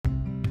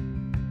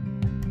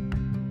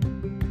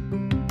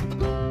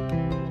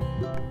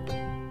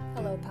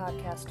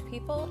podcast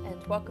people,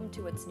 and welcome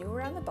to What's New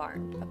Around the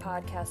Barn, a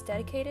podcast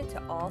dedicated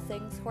to all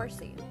things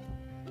horsing.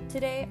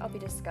 Today, I'll be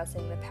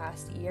discussing the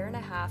past year and a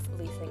half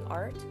leasing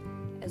Art,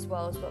 as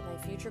well as what my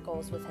future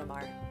goals with him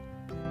are.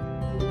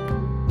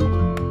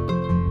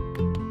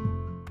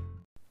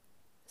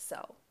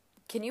 So,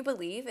 can you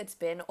believe it's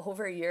been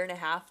over a year and a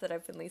half that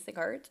I've been leasing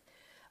Art?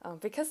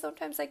 Because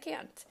sometimes I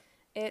can't.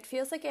 It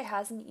feels like it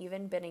hasn't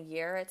even been a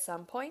year at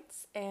some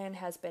points, and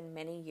has been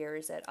many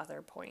years at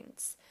other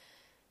points.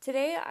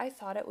 Today, I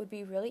thought it would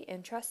be really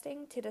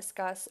interesting to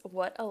discuss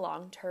what a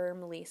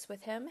long-term lease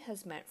with him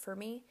has meant for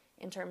me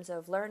in terms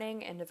of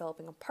learning and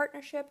developing a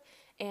partnership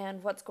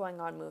and what's going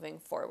on moving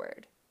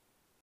forward.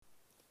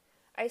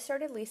 I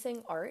started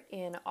leasing Art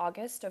in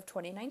August of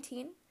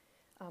 2019.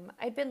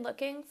 I'd been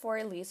looking for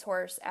a lease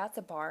horse at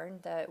the barn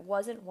that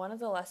wasn't one of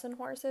the lesson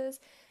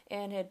horses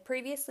and had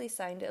previously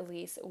signed a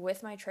lease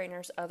with my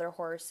trainer's other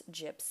horse,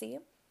 Gypsy.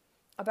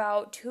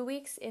 About 2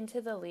 weeks into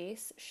the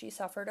lease, she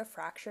suffered a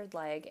fractured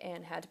leg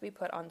and had to be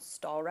put on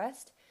stall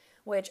rest,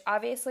 which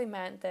obviously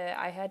meant that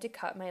I had to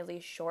cut my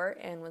lease short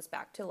and was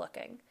back to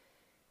looking.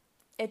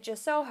 It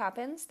just so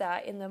happens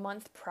that in the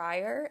month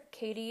prior,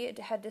 Katie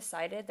had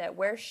decided that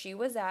where she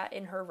was at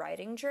in her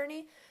riding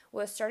journey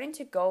was starting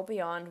to go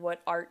beyond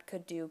what Art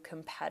could do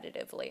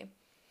competitively.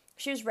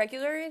 She was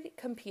regularly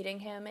competing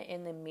him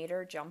in the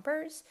meter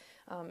jumpers,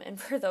 and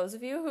for those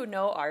of you who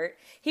know Art,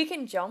 he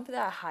can jump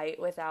that height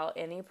without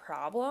any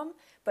problem,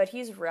 but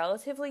he's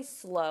relatively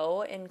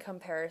slow in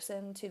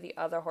comparison to the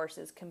other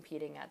horses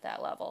competing at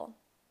that level.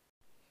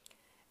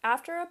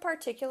 After a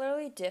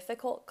particularly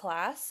difficult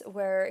class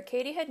where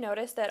Katie had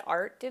noticed that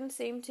Art didn't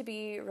seem to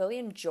be really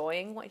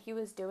enjoying what he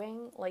was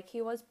doing like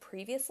he was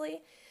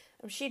previously,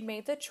 she'd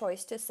made the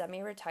choice to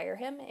semi-retire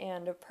him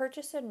and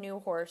purchase a new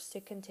horse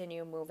to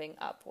continue moving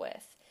up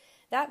with.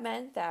 That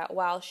meant that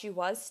while she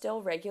was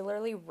still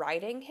regularly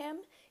riding him,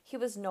 he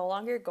was no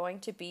longer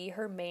going to be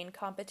her main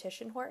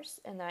competition horse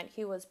and that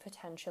he was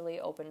potentially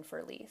open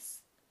for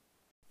lease.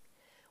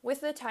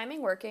 With the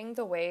timing working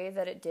the way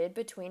that it did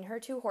between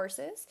her two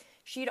horses,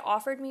 she'd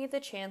offered me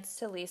the chance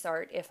to lease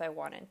Art if I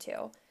wanted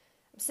to.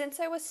 Since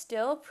I was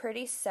still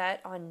pretty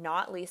set on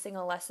not leasing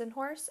a lesson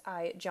horse,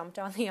 I jumped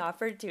on the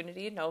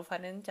opportunity, no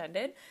pun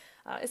intended,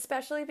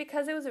 especially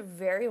because it was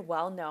very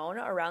well known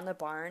around the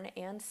barn,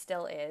 and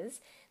still is,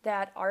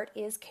 that Art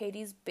is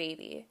Katie's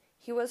baby.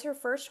 He was her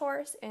first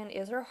horse and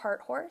is her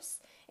heart horse,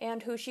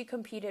 and who she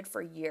competed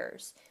for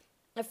years.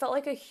 It felt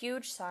like a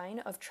huge sign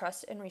of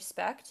trust and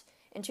respect,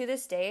 and to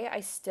this day, I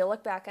still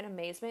look back in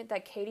amazement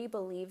that Katie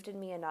believed in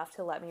me enough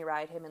to let me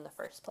ride him in the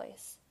first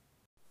place.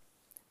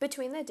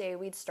 Between the day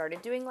we'd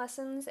started doing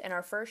lessons and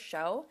our first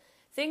show,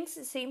 things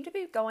seemed to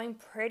be going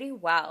pretty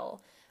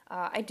well.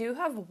 I do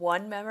have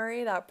one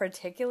memory that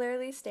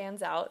particularly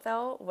stands out,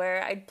 though,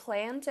 where I'd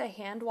planned to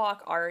hand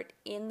walk Art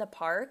in the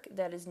park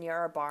that is near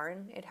our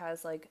barn. It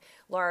has,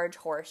 large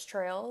horse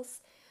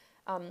trails.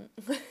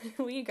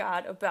 We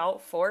got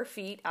about 4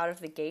 feet out of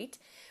the gate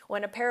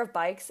when a pair of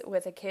bikes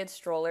with a kid's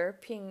stroller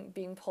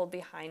being pulled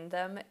behind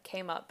them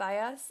came up by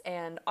us,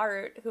 and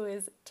Art, who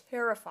is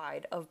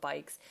terrified of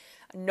bikes,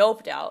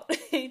 noped out.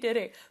 He did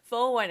a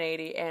full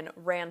 180 and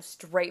ran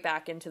straight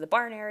back into the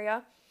barn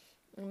area.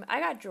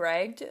 I got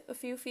dragged a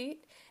few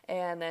feet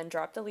and then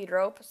dropped the lead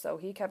rope, so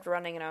he kept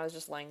running and I was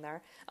just laying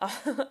there.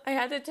 I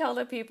had to tell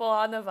the people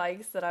on the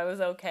bikes that I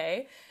was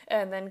okay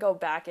and then go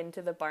back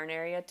into the barn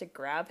area to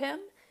grab him.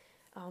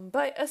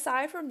 But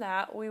aside from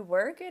that, we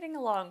were getting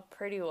along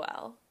pretty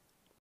well.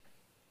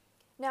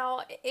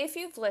 Now, if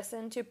you've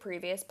listened to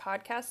previous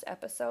podcast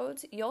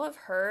episodes, you'll have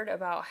heard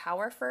about how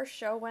our first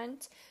show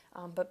went,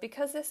 but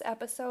because this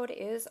episode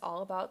is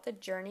all about the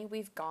journey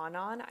we've gone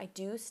on, I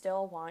do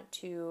still want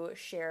to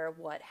share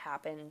what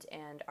happened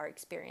and our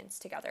experience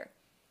together.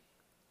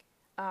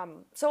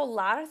 So a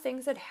lot of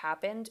things had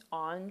happened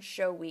on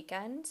show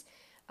weekend,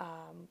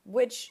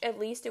 which at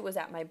least it was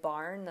at my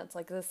barn. That's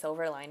like the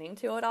silver lining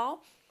to it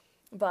all.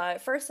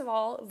 But first of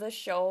all, the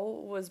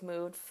show was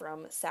moved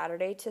from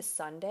Saturday to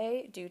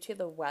Sunday due to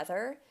the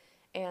weather,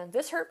 and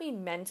this hurt me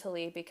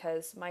mentally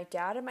because my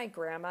dad and my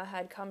grandma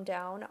had come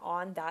down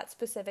on that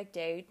specific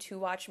day to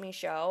watch me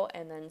show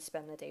and then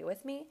spend the day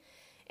with me,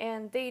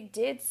 and they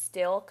did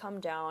still come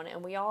down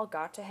and we all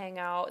got to hang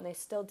out and they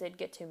still did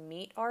get to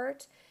meet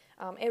Art.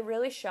 It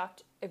really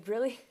sucked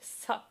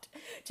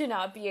to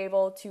not be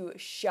able to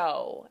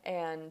show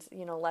and,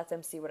 let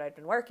them see what I'd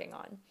been working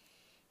on.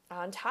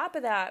 On top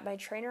of that, my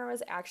trainer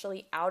was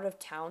actually out of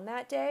town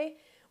that day,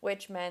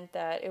 which meant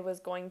that it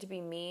was going to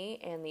be me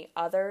and the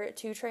other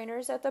 2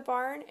 trainers at the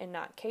barn and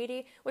not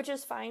Katie, which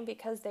is fine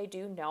because they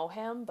do know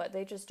him, but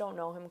they just don't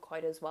know him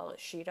quite as well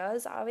as she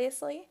does,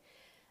 obviously.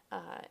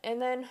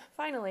 And then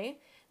finally,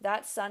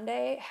 that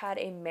Sunday had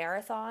a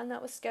marathon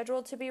that was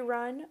scheduled to be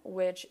run,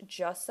 which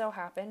just so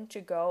happened to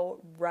go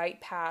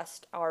right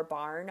past our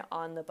barn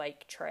on the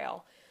bike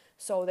trail.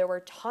 So there were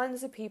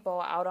tons of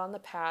people out on the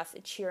path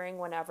cheering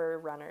whenever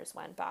runners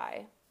went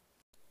by.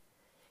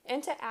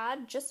 And to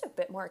add just a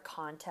bit more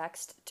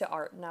context to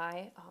Art and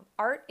I,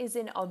 Art is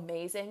an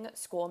amazing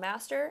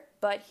schoolmaster,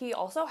 but he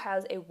also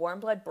has a warm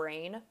blood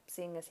brain,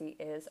 seeing as he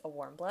is a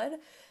warm blood.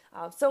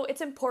 So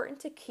it's important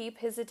to keep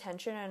his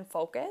attention and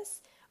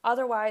focus.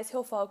 Otherwise,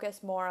 he'll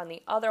focus more on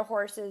the other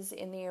horses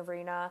in the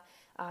arena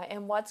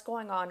and what's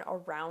going on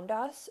around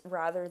us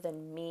rather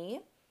than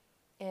me.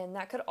 And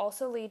that could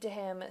also lead to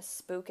him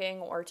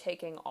spooking or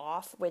taking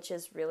off, which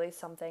is really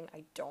something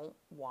I don't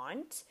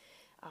want.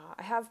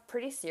 I have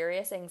pretty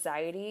serious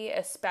anxiety,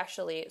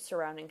 especially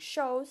surrounding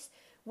shows,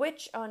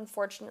 which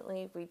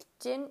unfortunately we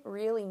didn't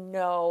really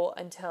know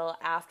until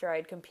after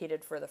I'd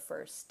competed for the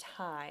first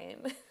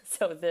time.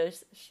 So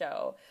this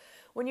show,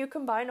 when you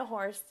combine a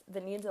horse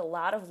that needs a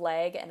lot of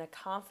leg and a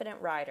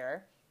confident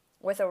rider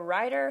with a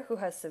rider who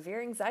has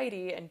severe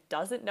anxiety and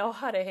doesn't know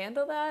how to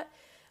handle that,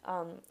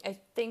 I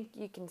think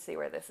you can see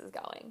where this is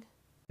going.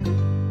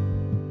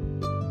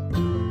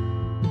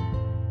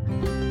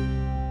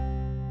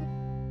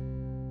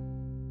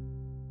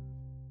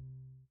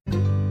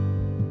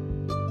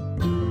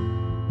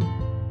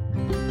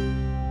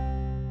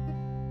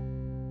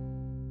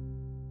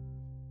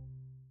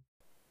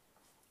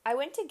 I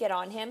went to get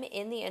on him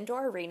in the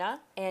indoor arena,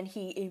 and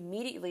he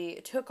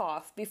immediately took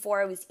off before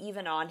I was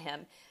even on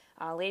him,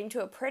 leading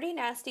to a pretty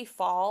nasty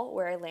fall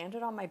where I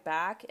landed on my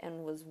back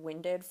and was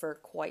winded for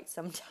quite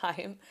some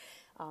time.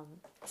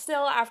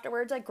 Still,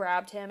 afterwards, I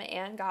grabbed him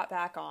and got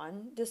back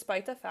on,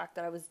 despite the fact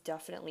that I was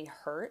definitely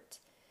hurt.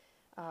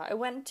 I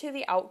went to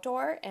the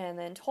outdoor and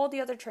then told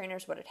the other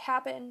trainers what had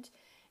happened,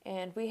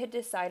 and we had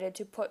decided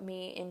to put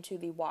me into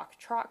the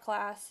walk-trot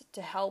class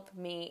to help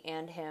me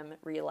and him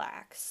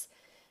relax.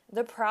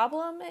 The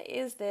problem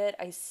is that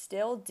I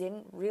still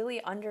didn't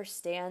really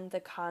understand the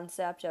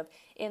concept of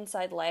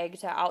inside leg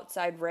to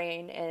outside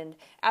rein and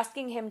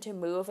asking him to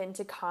move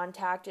into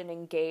contact and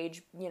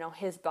engage,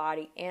 his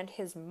body and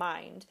his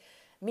mind,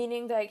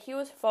 meaning that he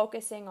was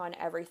focusing on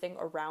everything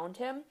around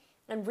him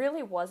and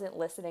really wasn't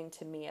listening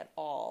to me at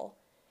all.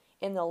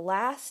 In the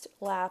last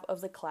lap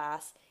of the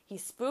class, he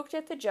spooked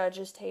at the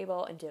judges'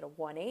 table and did a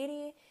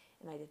 180,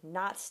 and I did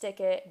not stick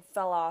it and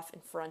fell off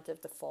in front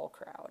of the full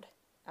crowd.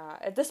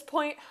 At this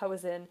point, I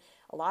was in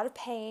a lot of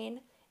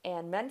pain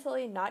and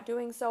mentally not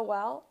doing so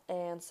well,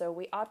 and so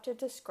we opted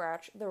to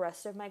scratch the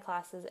rest of my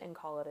classes and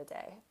call it a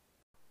day.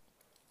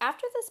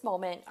 After this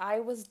moment, I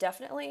was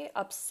definitely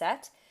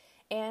upset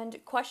and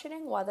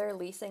questioning whether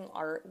leasing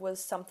Art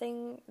was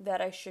something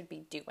that I should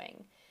be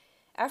doing.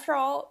 After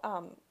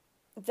all,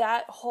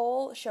 that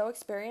whole show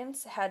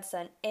experience had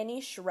sent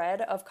any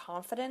shred of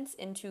confidence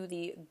into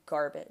the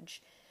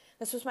garbage.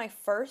 This was my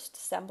first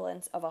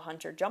semblance of a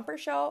hunter-jumper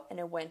show, and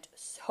it went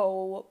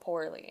so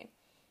poorly.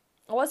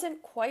 I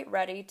wasn't quite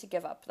ready to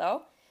give up,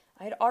 though.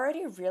 I had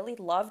already really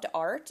loved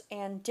Art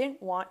and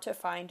didn't want to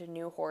find a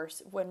new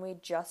horse when we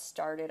just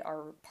started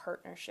our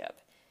partnership.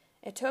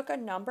 It took a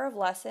number of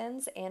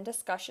lessons and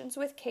discussions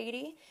with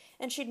Katie,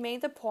 and she'd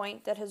made the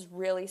point that has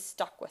really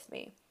stuck with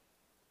me.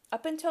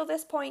 Up until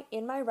this point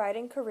in my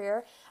riding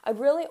career, I'd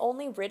really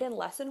only ridden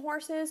lesson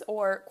horses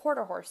or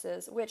quarter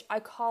horses, which I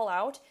call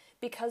out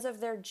because of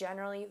their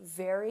generally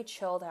very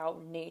chilled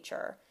out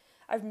nature.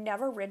 I've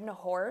never ridden a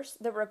horse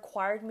that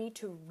required me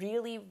to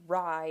really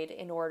ride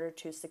in order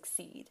to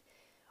succeed.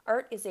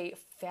 Art is a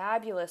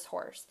fabulous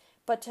horse,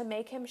 but to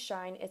make him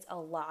shine, it's a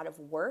lot of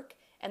work,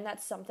 and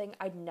that's something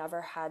I'd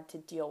never had to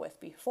deal with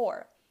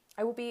before.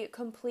 I will be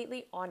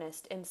completely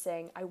honest in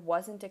saying I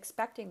wasn't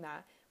expecting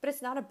that, but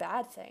it's not a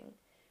bad thing.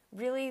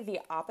 Really,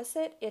 the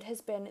opposite, it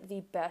has been the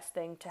best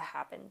thing to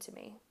happen to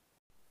me.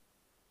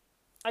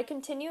 I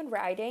continued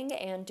riding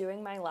and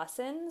doing my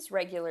lessons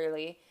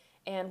regularly,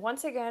 and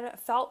once again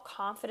felt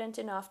confident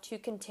enough to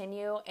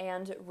continue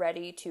and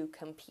ready to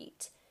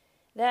compete.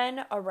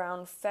 Then,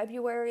 around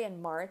February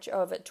and March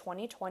of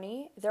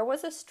 2020, there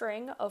was a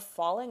string of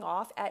falling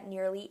off at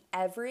nearly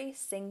every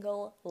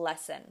single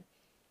lesson.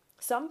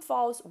 Some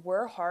falls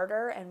were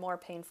harder and more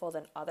painful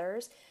than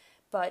others,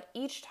 but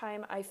each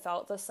time I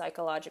felt the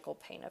psychological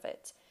pain of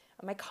it.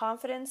 My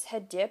confidence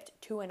had dipped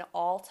to an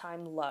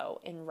all-time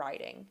low in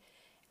riding.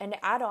 And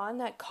add on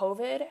that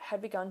COVID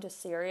had begun to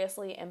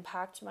seriously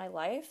impact my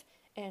life,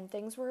 and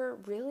things were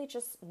really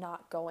just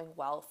not going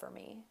well for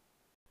me.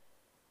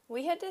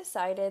 We had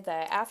decided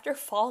that after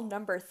fall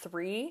number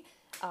 3,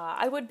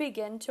 I would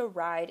begin to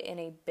ride in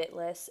a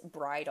bitless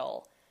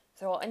bridle.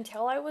 So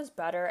until I was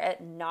better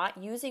at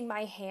not using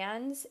my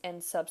hands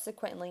and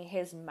subsequently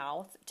his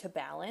mouth to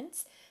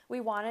balance, we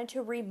wanted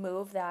to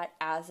remove that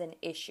as an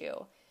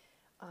issue.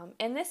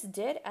 And this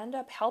did end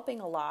up helping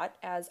a lot,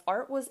 as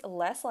Art was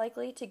less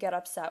likely to get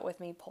upset with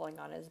me pulling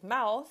on his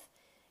mouth,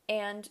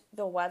 and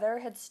the weather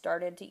had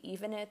started to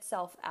even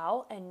itself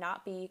out and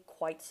not be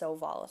quite so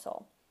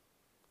volatile.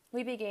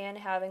 We began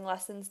having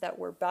lessons that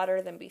were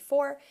better than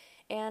before,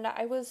 and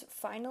I was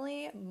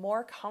finally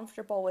more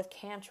comfortable with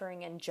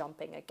cantering and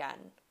jumping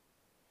again.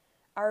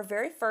 Our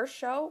very first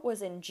show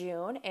was in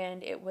June,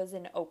 and it was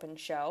an open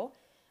show.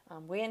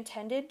 We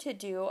intended to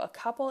do a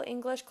couple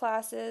English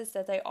classes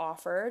that they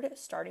offered,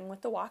 starting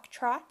with the walk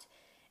trot,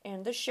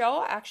 And the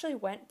show actually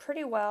went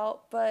pretty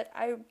well, but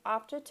I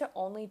opted to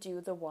only do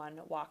the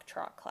one walk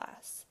trot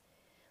class.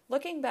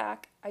 Looking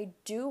back, I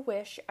do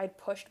wish I'd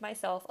pushed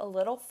myself a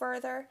little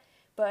further,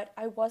 but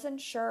I wasn't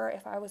sure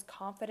if I was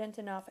confident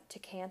enough to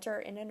canter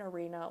in an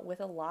arena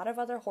with a lot of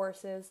other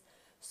horses,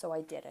 so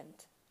I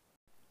didn't.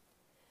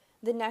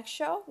 The next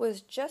show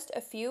was just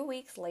a few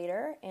weeks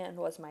later and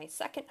was my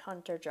second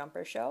Hunter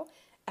Jumper show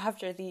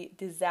after the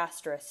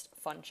disastrous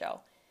fun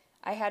show.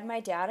 I had my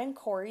dad and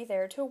Corey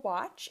there to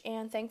watch,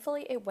 and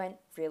thankfully it went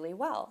really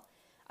well.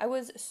 I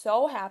was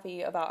so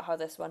happy about how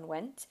this one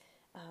went.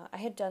 I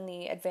had done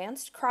the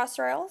advanced cross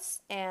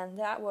rails, and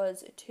that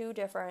was two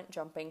different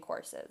jumping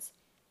courses.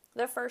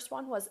 The first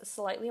one was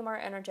slightly more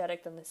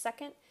energetic than the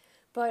second,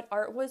 but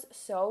Art was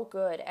so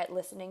good at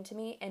listening to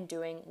me and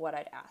doing what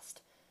I'd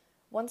asked.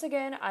 Once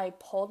again, I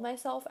pulled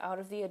myself out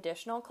of the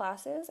additional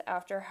classes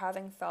after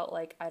having felt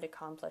like I'd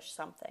accomplished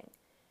something.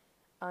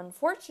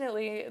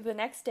 Unfortunately, the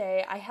next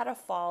day I had a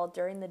fall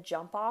during the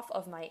jump off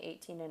of my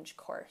 18-inch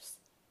course.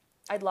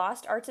 I'd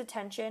lost Art's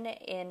attention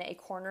in a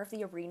corner of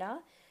the arena,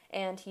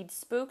 and he'd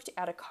spooked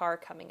at a car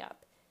coming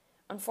up.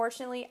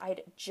 Unfortunately,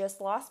 I'd just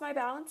lost my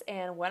balance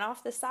and went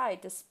off the side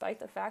despite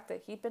the fact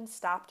that he'd been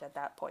stopped at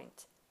that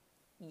point.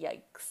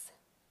 Yikes.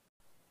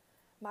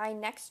 My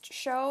next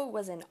show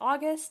was in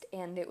August,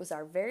 and it was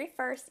our very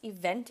first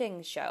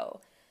eventing show.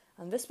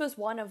 And this was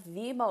one of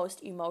the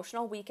most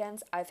emotional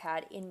weekends I've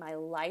had in my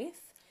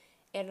life,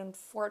 and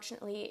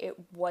unfortunately, it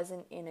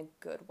wasn't in a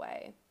good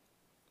way.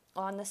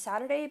 On the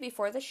Saturday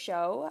before the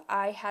show,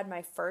 I had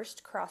my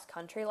first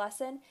cross-country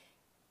lesson,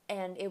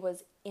 and it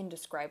was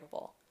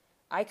indescribable.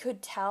 I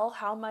could tell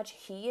how much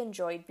he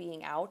enjoyed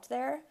being out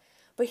there,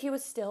 but he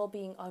was still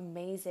being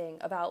amazing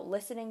about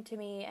listening to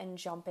me and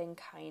jumping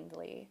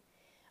kindly.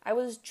 I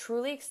was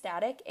truly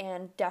ecstatic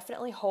and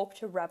definitely hope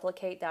to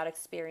replicate that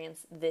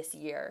experience this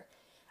year.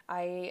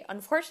 I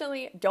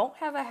unfortunately don't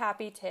have a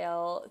happy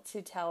tale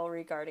to tell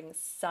regarding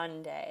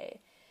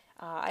Sunday.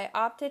 I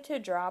opted to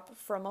drop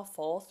from a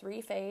full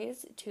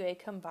 3-phase to a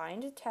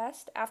combined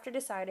test after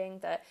deciding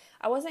that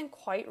I wasn't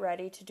quite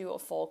ready to do a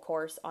full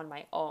course on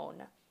my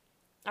own.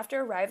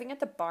 After arriving at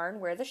the barn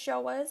where the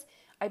show was,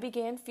 I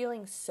began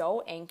feeling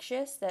so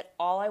anxious that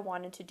all I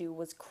wanted to do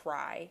was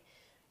cry.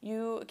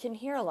 You can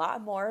hear a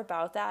lot more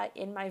about that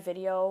in my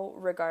video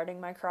regarding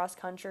my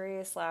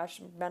cross-country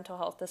 / mental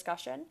health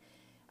discussion.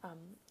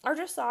 Our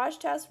dressage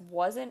test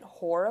wasn't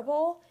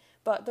horrible,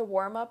 but the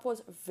warm-up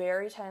was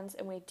very tense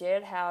and we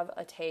did have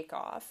a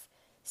takeoff.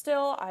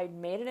 Still, I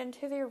made it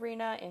into the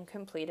arena and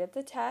completed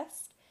the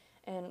test,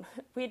 and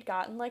we'd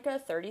gotten like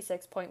a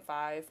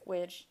 36.5,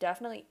 which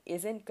definitely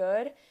isn't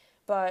good,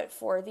 but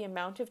for the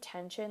amount of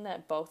tension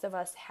that both of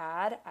us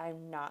had,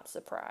 I'm not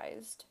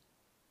surprised.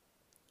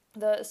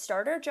 The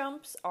starter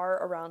jumps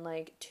are around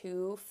like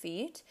 2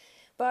 feet,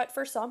 but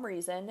for some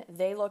reason,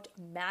 they looked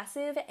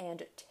massive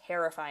and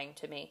terrifying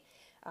to me.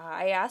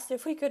 I asked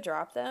if we could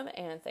drop them,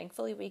 and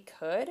thankfully we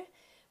could,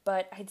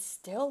 but I'd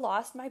still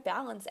lost my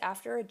balance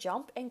after a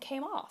jump and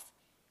came off.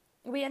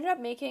 We ended up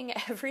making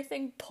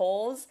everything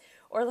pulls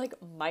or like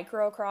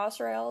micro cross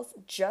rails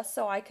just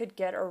so I could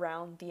get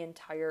around the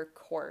entire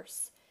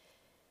course.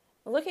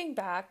 Looking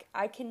back,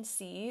 I can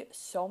see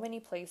so many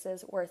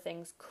places where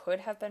things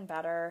could have been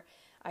better.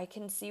 I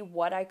can see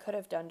what I could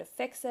have done to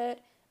fix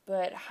it,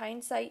 but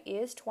hindsight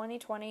is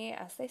 20/20,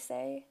 as they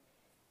say.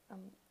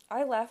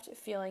 I left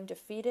feeling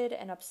defeated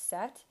and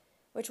upset,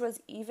 which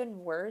was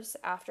even worse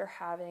after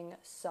having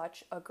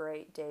such a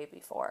great day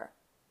before.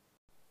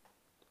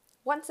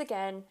 Once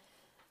again,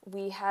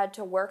 we had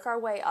to work our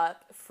way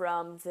up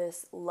from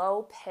this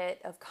low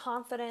pit of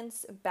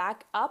confidence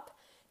back up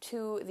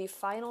to the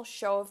final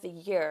show of the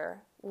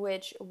year,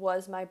 which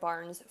was my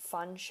barn's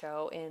fun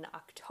show in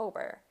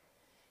October.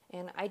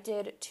 And I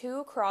did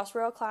 2 cross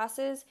rail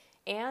classes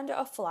and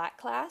a flat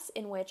class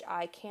in which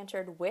I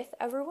cantered with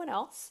everyone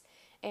else.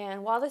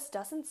 And while this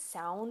doesn't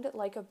sound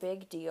like a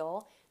big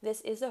deal, this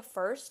is the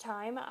first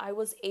time I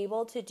was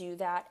able to do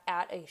that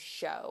at a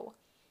show.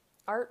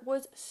 Art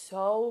was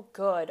so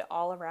good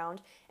all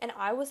around, and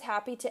I was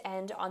happy to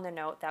end on the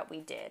note that we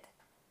did.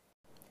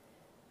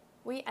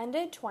 We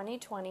ended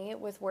 2020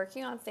 with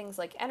working on things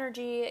like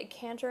energy,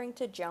 cantering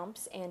to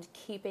jumps, and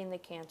keeping the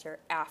canter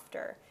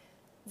after.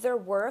 There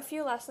were a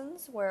few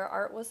lessons where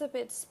Art was a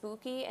bit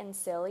spooky and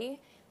silly,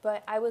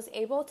 but I was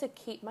able to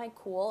keep my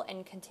cool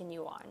and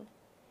continue on.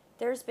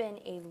 There's been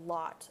a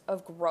lot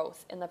of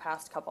growth in the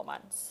past couple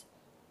months.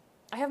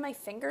 I have my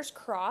fingers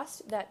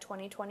crossed that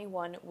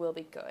 2021 will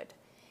be good.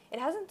 It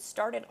hasn't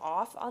started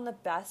off on the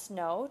best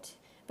note.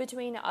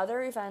 Between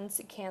other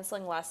events,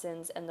 canceling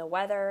lessons, and the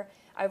weather,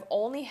 I've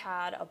only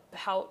had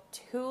about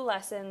 2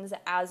 lessons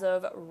as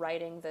of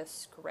writing this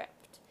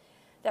script.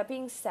 That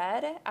being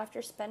said,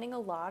 after spending a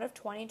lot of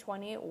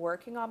 2020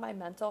 working on my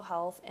mental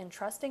health and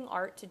trusting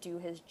Art to do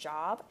his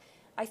job,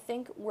 I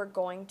think we're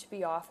going to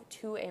be off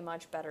to a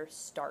much better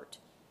start.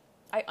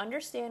 I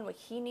understand what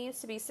he needs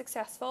to be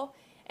successful,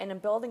 and I'm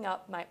building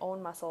up my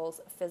own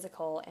muscles,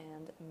 physical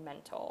and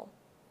mental.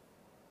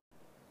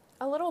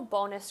 A little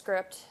bonus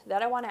script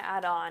that I want to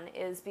add on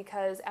is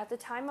because at the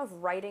time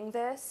of writing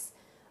this,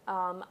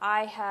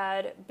 I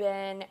had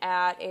been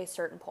at a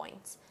certain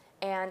point.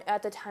 And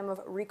at the time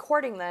of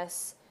recording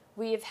this,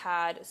 we've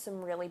had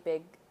some really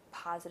big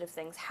positive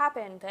things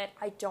happen that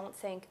I don't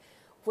think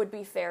would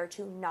be fair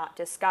to not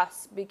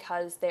discuss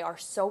because they are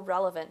so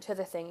relevant to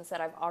the things that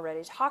I've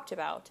already talked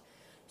about.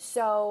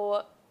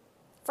 So,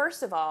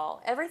 first of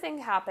all, everything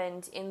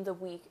happened in the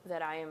week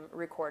that I am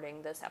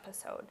recording this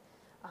episode.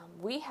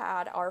 We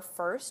had our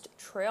first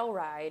trail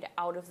ride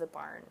out of the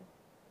barn.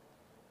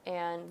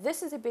 And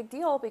this is a big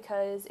deal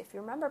because if you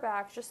remember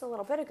back just a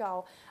little bit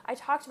ago, I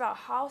talked about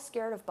how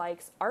scared of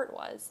bikes Art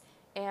was,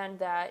 and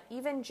that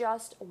even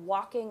just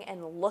walking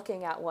and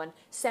looking at one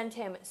sent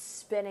him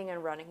spinning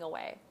and running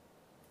away.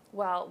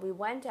 Well, we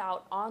went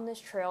out on this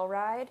trail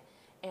ride,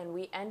 and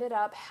we ended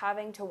up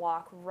having to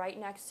walk right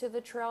next to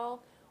the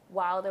trail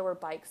while there were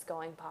bikes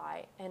going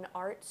by, and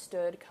Art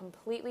stood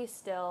completely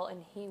still,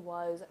 and he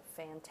was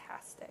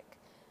fantastic.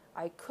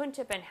 I couldn't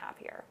have been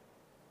happier.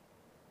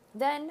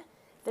 Then,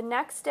 the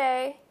next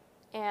day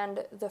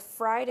and the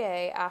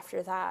Friday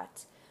after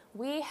that,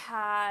 we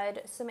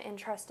had some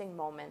interesting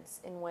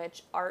moments in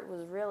which Art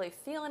was really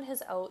feeling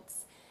his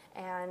oats,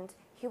 and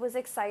he was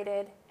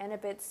excited and a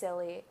bit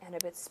silly and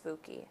a bit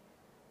spooky.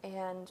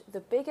 And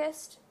the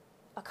biggest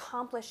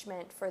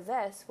accomplishment for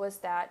this was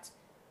that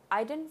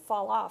I didn't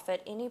fall off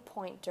at any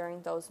point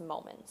during those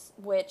moments,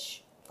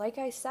 which, like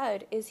I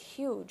said, is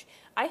huge.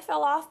 I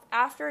fell off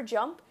after a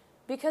jump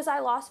because I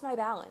lost my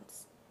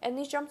balance, and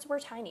these jumps were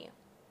tiny.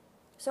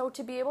 So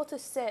to be able to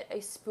sit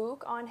a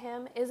spook on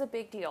him is a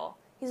big deal.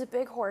 He's a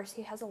big horse,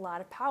 he has a lot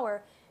of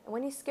power, and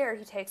when he's scared,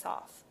 he takes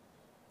off.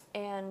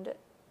 And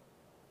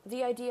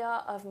the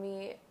idea of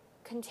me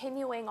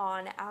continuing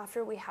on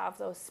after we have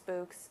those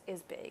spooks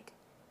is big.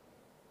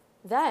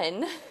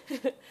 Then,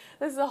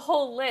 this is a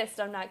whole list,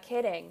 I'm not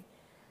kidding.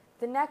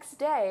 The next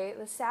day,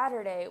 the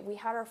Saturday, we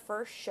had our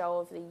first show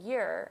of the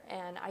year,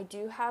 and I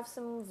do have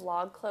some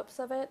vlog clips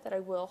of it that I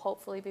will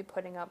hopefully be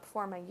putting up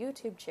for my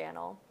YouTube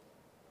channel.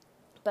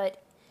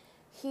 But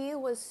he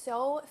was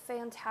so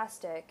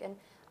fantastic, and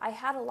I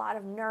had a lot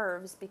of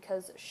nerves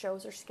because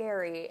shows are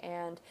scary,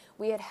 and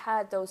we had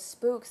had those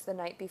spooks the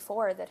night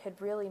before that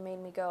had really made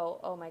me go,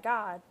 oh my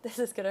God, this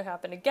is going to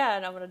happen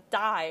again, I'm going to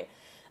die.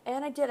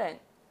 And I didn't.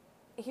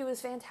 He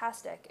was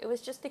fantastic. It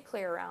was just a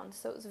clear round,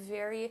 so it was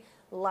very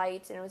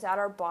light, and it was at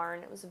our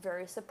barn. It was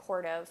very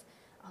supportive,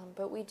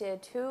 but we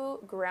did 2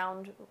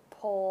 ground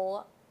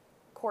pole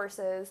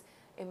courses,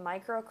 a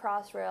micro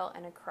cross rail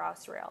and a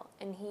cross rail,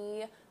 and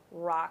he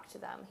rocked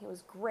them. He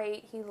was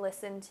great. He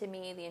listened to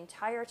me the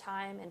entire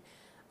time, and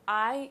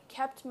I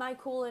kept my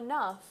cool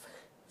enough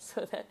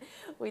so that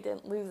we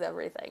didn't lose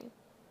everything.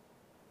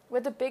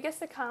 With the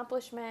biggest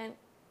accomplishment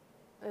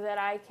that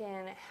I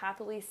can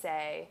happily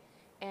say,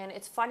 and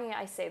it's funny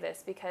I say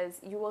this because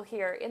you will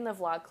hear in the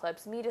vlog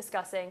clips me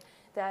discussing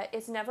that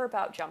it's never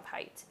about jump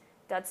height.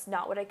 That's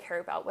not what I care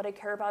about. What I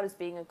care about is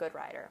being a good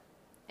rider.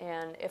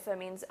 And if that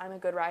means I'm a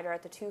good rider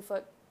at the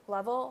 2-foot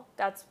level,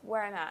 that's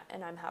where I'm at,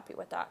 and I'm happy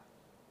with that.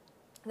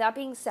 That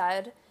being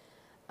said,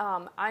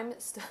 I'm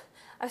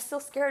still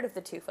scared of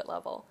the 2-foot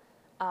level.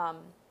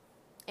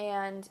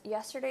 And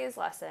yesterday as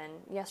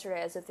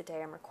of the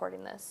day I'm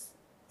recording this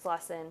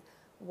lesson,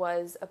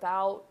 was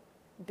about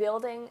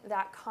building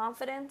that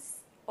confidence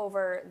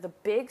over the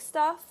big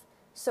stuff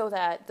so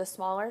that the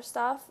smaller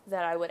stuff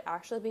that I would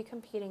actually be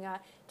competing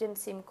at didn't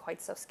seem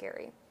quite so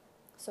scary.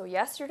 So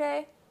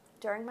yesterday,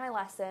 during my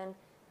lesson,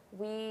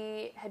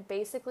 we had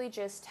basically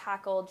just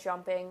tackled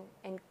jumping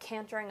and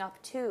cantering up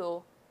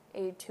to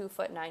a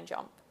 2'9"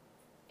 jump.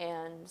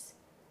 And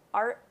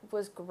Art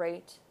was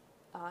great.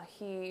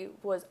 He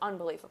was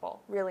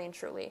unbelievable, really and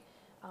truly.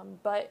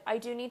 But I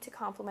do need to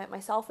compliment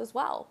myself as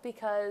well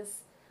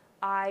because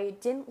I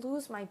didn't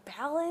lose my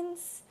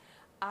balance.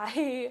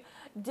 I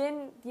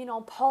didn't,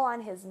 pull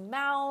on his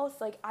mouth.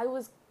 Like, I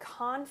was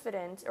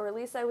confident, or at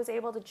least I was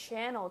able to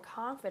channel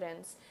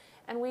confidence,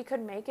 and we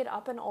could make it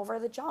up and over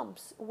the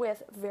jumps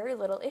with very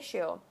little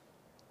issue.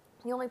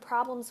 The only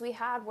problems we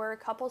had were a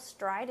couple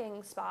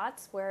striding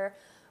spots where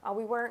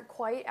we weren't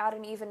quite at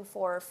an even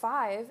 4 or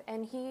 5,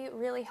 and he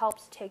really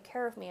helped take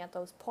care of me at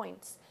those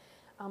points.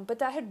 But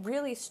that had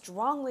really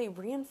strongly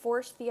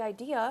reinforced the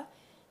idea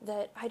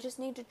that I just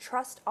need to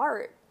trust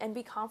Art and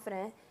be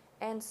confident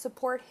and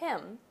support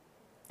him,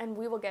 and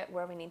we will get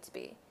where we need to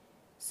be.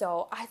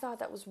 So I thought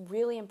that was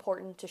really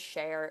important to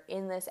share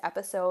in this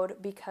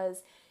episode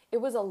because it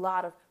was a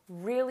lot of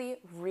really,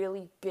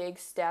 really big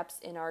steps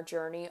in our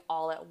journey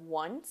all at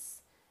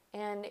once,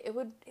 and it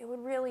would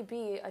really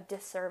be a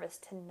disservice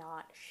to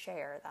not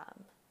share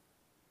them.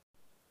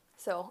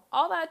 So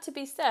all that to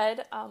be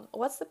said,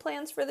 what's the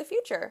plans for the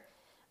future?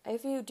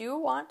 If you do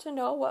want to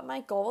know what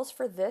my goals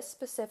for this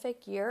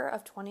specific year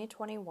of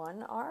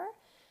 2021 are,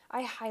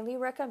 I highly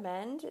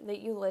recommend that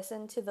you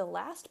listen to the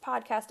last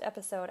podcast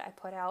episode I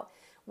put out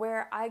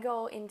where I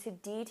go into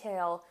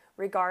detail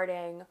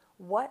regarding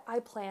what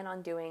I plan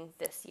on doing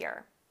this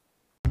year.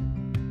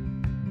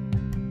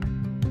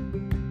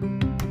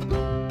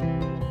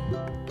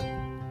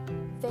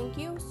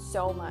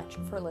 so much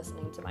for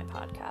listening to my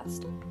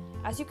podcast.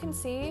 As you can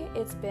see,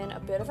 it's been a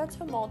bit of a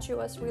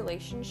tumultuous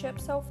relationship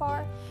so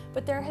far,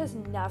 but there has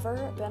never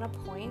been a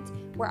point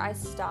where I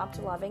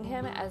stopped loving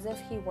him as if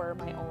he were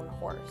my own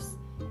horse.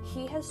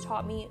 He has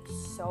taught me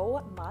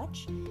so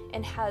much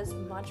and has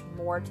much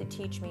more to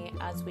teach me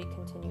as we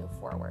continue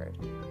forward.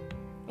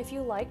 If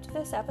you liked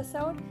this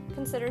episode,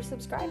 consider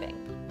subscribing.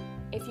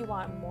 If you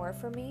want more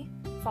from me,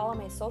 follow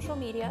my social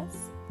medias.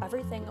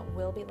 Everything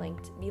will be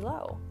linked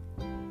below.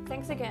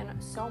 Thanks again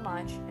so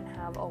much and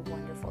have a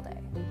wonderful day.